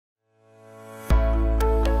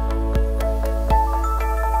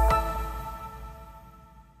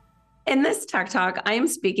In this Tech Talk, I am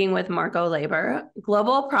speaking with Marko Leber,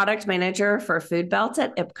 Global Product Manager for Food Belts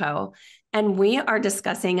at IPCO, and we are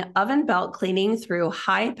discussing oven belt cleaning through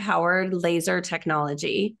high-powered laser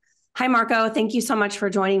technology. Hi, Marko. Thank you so much for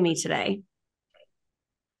joining me today.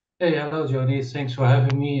 Hey, hello, Joanie. Thanks for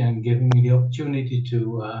having me and giving me the opportunity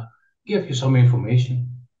to give you some information.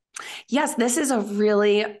 Yes, this is a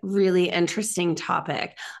really, really interesting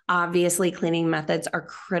topic. Obviously, cleaning methods are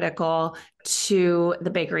critical to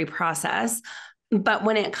the bakery process. But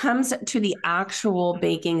when it comes to the actual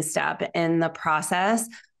baking step in the process,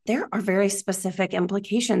 there are very specific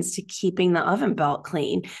implications to keeping the oven belt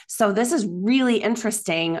clean. So this is really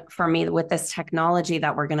interesting for me with this technology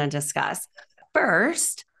that we're going to discuss.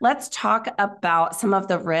 First, let's talk about some of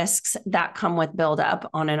the risks that come with buildup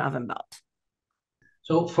on an oven belt.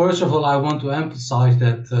 So, first of all, I want to emphasize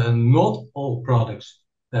that not all products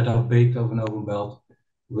that are baked over an oven belt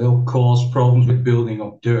will cause problems with building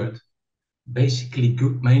up dirt. Basically,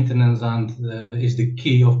 good maintenance is the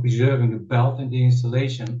key of preserving the belt in the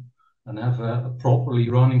installation and have a properly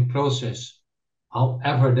running process.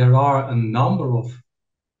 However, there are a number of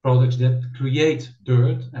products that create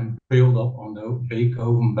dirt and build up on the bake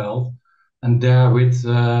oven belt and therewith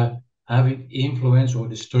having influence or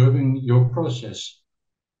disturbing your process.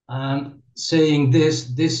 And saying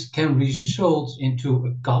this can result into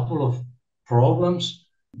a couple of problems.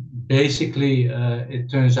 Basically,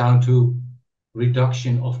 it turns out to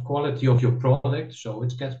reduction of quality of your product, so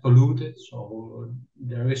it gets polluted. So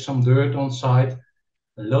there is some dirt on site,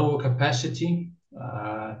 a lower capacity,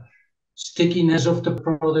 stickiness of the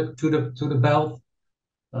product to the belt.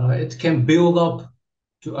 It can build up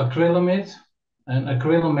to acrylamide, and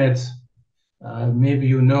acrylamide, maybe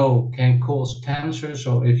you know, can cause cancer.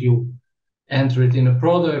 So if you enter it in a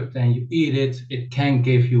product and you eat it, it can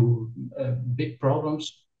give you big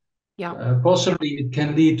problems. Yeah. Possibly it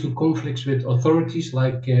can lead to conflicts with authorities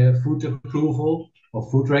like food approval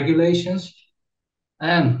or food regulations.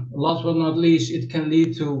 And last but not least, it can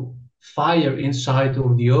lead to fire inside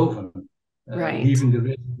of the oven, Right. leaving the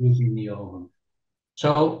residues in the oven.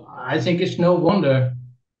 So I think it's no wonder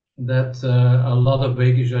that a lot of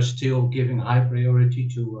bakers are still giving high priority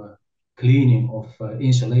to cleaning of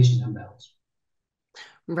installations and belts.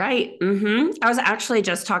 Right. I was actually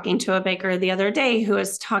just talking to a baker the other day who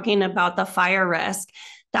was talking about the fire risk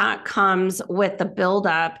that comes with the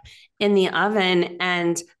buildup in the oven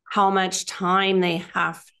and how much time they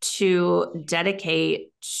have to dedicate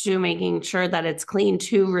to making sure that it's clean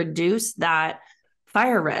to reduce that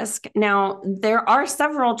fire risk. Now, there are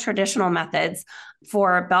several traditional methods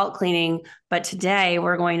for belt cleaning, but today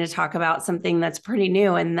we're going to talk about something that's pretty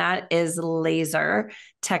new, and that is laser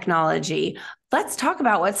technology. Let's talk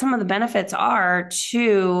about what some of the benefits are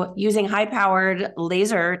to using high-powered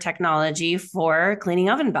laser technology for cleaning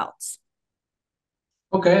oven belts.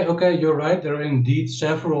 Okay, you're right. There are indeed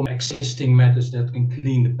several existing methods that can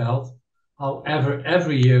clean the belt. However,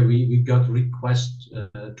 every year we got requests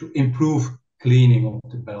to improve cleaning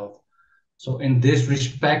of the belt. So in this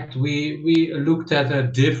respect, we looked at a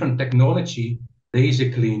different technology,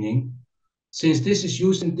 laser cleaning, since this is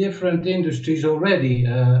used in different industries already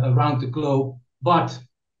around the globe, but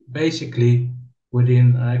basically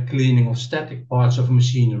within cleaning of static parts of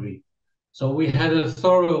machinery. So we had a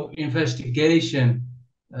thorough investigation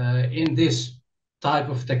in this type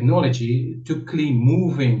of technology to clean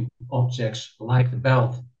moving objects like the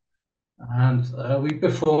belt. And we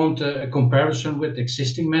performed a comparison with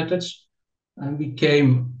existing methods, and we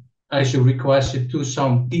came, as you requested, to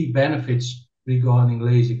some key benefits regarding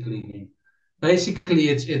laser cleaning. Basically,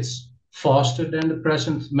 it's faster than the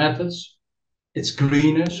present methods. It's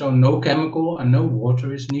cleaner, so no chemical and no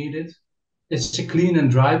water is needed. It's a clean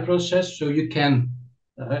and dry process, so you can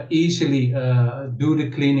easily do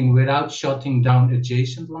the cleaning without shutting down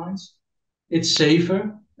adjacent lines. It's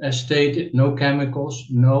safer, as stated, no chemicals,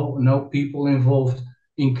 no people involved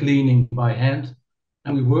in cleaning by hand.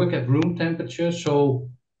 And we work at room temperature, so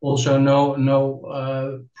also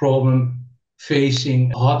no problem facing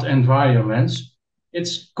hot environments.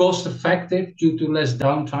 It's cost effective due to less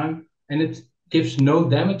downtime, and it gives no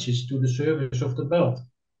damages to the surface of the belt.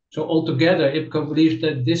 So altogether, IPCO believes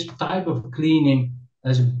that this type of cleaning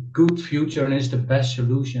has a good future and is the best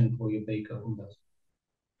solution for your bake oven belt.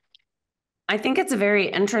 I think it's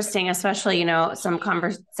very interesting, especially, some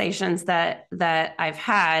conversations that I've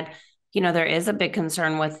had, there is a big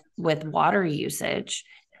concern with water usage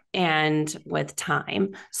and with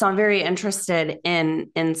time. So I'm very interested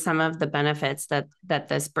in some of the benefits that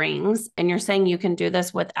this brings. And you're saying you can do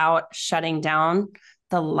this without shutting down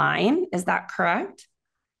the line. Is that correct?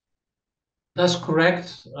 That's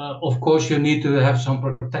correct. Of course, you need to have some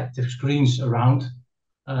protective screens around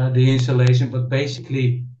the installation, but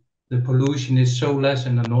basically the pollution is so less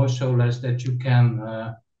and the noise so less that you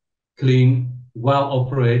can clean while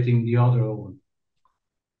operating the other oven.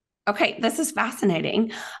 Okay, this is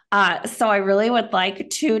fascinating. So I really would like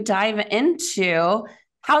to dive into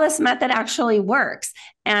how this method actually works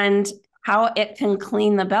and how it can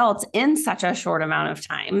clean the belt in such a short amount of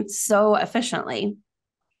time so efficiently.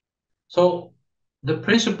 So the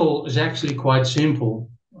principle is actually quite simple,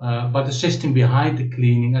 but the system behind the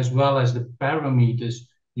cleaning, as well as the parameters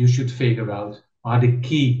you should figure out, are the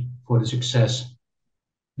key for the success.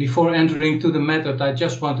 Before entering to the method, I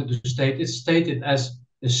just wanted to state it's stated as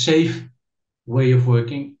a safe way of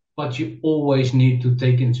working, but you always need to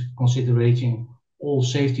take into consideration all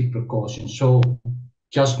safety precautions. So,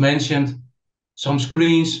 just mentioned some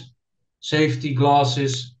screens, safety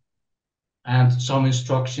glasses, and some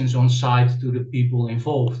instructions on site to the people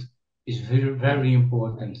involved is very, very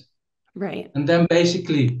important. Right. And then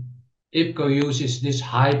basically, IPCO uses this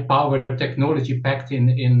high power technology packed in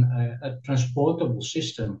a transportable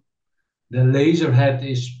system. The laser head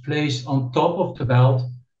is placed on top of the belt,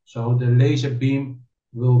 so the laser beam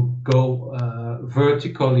will go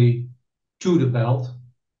vertically to the belt,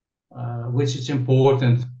 which is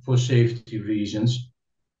important for safety reasons.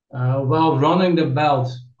 While running the belt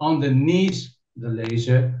underneath the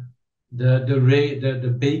laser,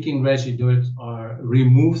 the baking residues are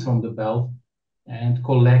removed from the belt and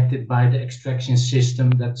collected by the extraction system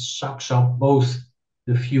that sucks up both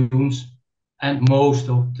the fumes and most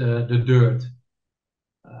of the dirt.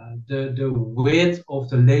 The width of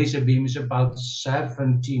the laser beam is about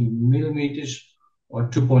 70 millimeters or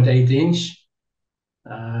 2.8 inch.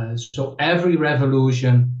 So every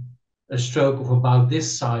revolution, a stroke of about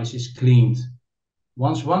this size is cleaned.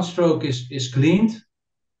 Once one stroke is cleaned,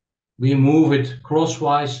 we move it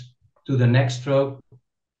crosswise to the next stroke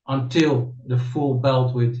until the full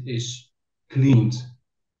belt width is cleaned.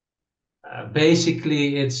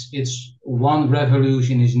 Basically, it's one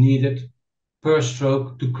revolution is needed per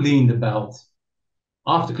stroke to clean the belt.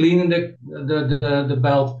 After cleaning the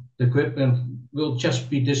belt, the equipment will just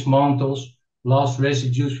be dismantled, last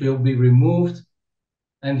residues will be removed,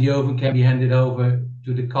 and the oven can be handed over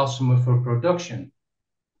to the customer for production.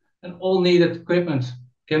 And all needed equipment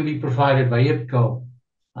can be provided by IPCO,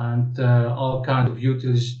 and all kinds of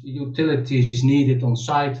utilities needed on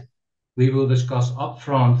site we will discuss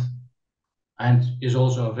upfront and is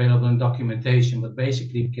also available in documentation, but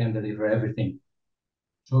basically we can deliver everything.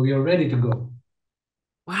 So we are ready to go.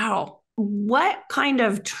 Wow. What kind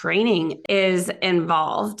of training is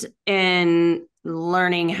involved in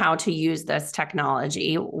learning how to use this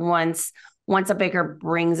technology once a baker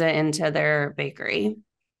brings it into their bakery?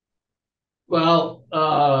 Well,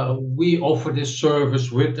 we offer this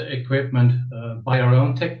service with the equipment by our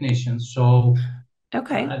own technicians. So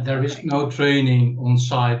Okay. there is no training on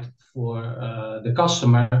site for the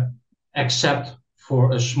customer except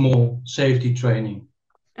for a small safety training.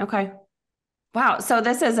 Okay. Wow. So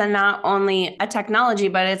this is not only a technology,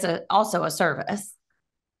 but it's also a service.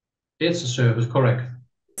 It's a service, correct.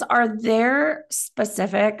 Are there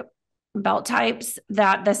specific belt types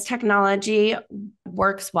that this technology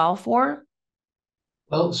works well for?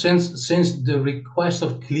 Well, since the request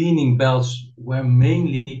of cleaning belts were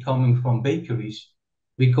mainly coming from bakeries,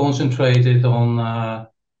 we concentrated on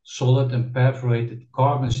solid and perforated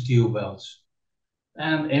carbon steel belts.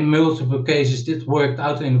 And in multiple cases, this worked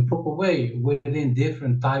out in a proper way within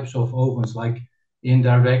different types of ovens, like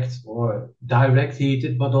indirect or direct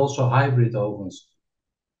heated, but also hybrid ovens.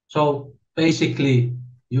 So basically,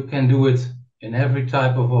 you can do it in every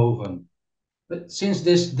type of oven. But since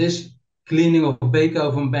this cleaning of bake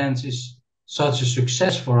oven bands is such a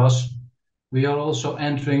success for us, we are also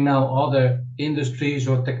entering now other industries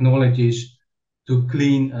or technologies to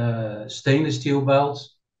clean stainless steel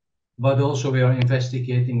belts, but also we are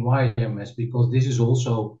investigating YMS because this is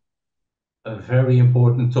also a very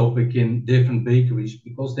important topic in different bakeries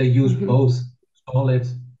because they use Mhm. both solid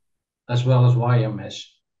as well as YMS.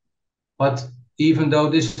 But even though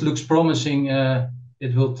this looks promising,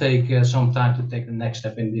 it will take some time to take the next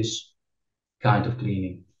step in this kind of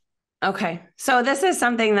cleaning. Okay. So this is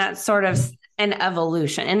something that's sort of an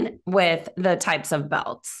evolution with the types of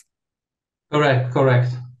belts. Correct,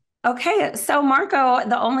 correct. Okay. So, Marko,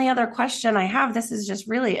 the only other question I have, this is just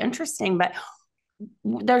really interesting, but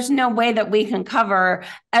there's no way that we can cover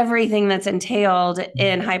everything that's entailed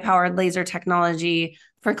in high powered laser technology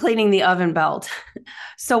for cleaning the oven belt.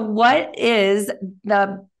 So, what is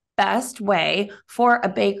the best way for a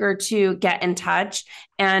baker to get in touch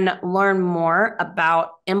and learn more about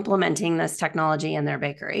implementing this technology in their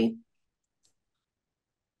bakery?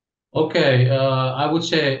 Okay, I would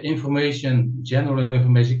say general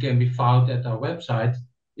information can be found at our website,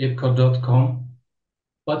 ipco.com.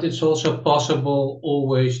 But it's also possible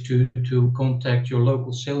always to contact your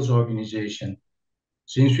local sales organization.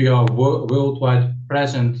 Since we are worldwide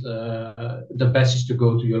present, the best is to go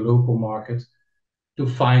to your local market to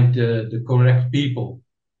find the correct people.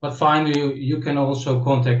 But finally, you can also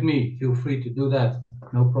contact me. Feel free to do that.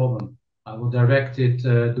 No problem. I will direct it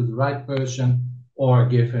to the right person or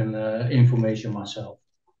give an information myself.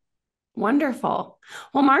 Wonderful.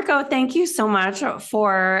 Well, Marko, thank you so much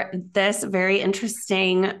for this very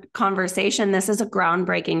interesting conversation. This is a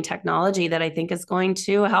groundbreaking technology that I think is going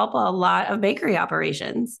to help a lot of bakery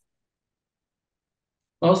operations.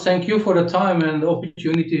 Well, thank you for the time and the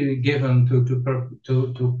opportunity given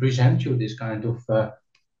to present you this kind of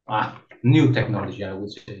new technology, I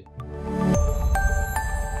would say.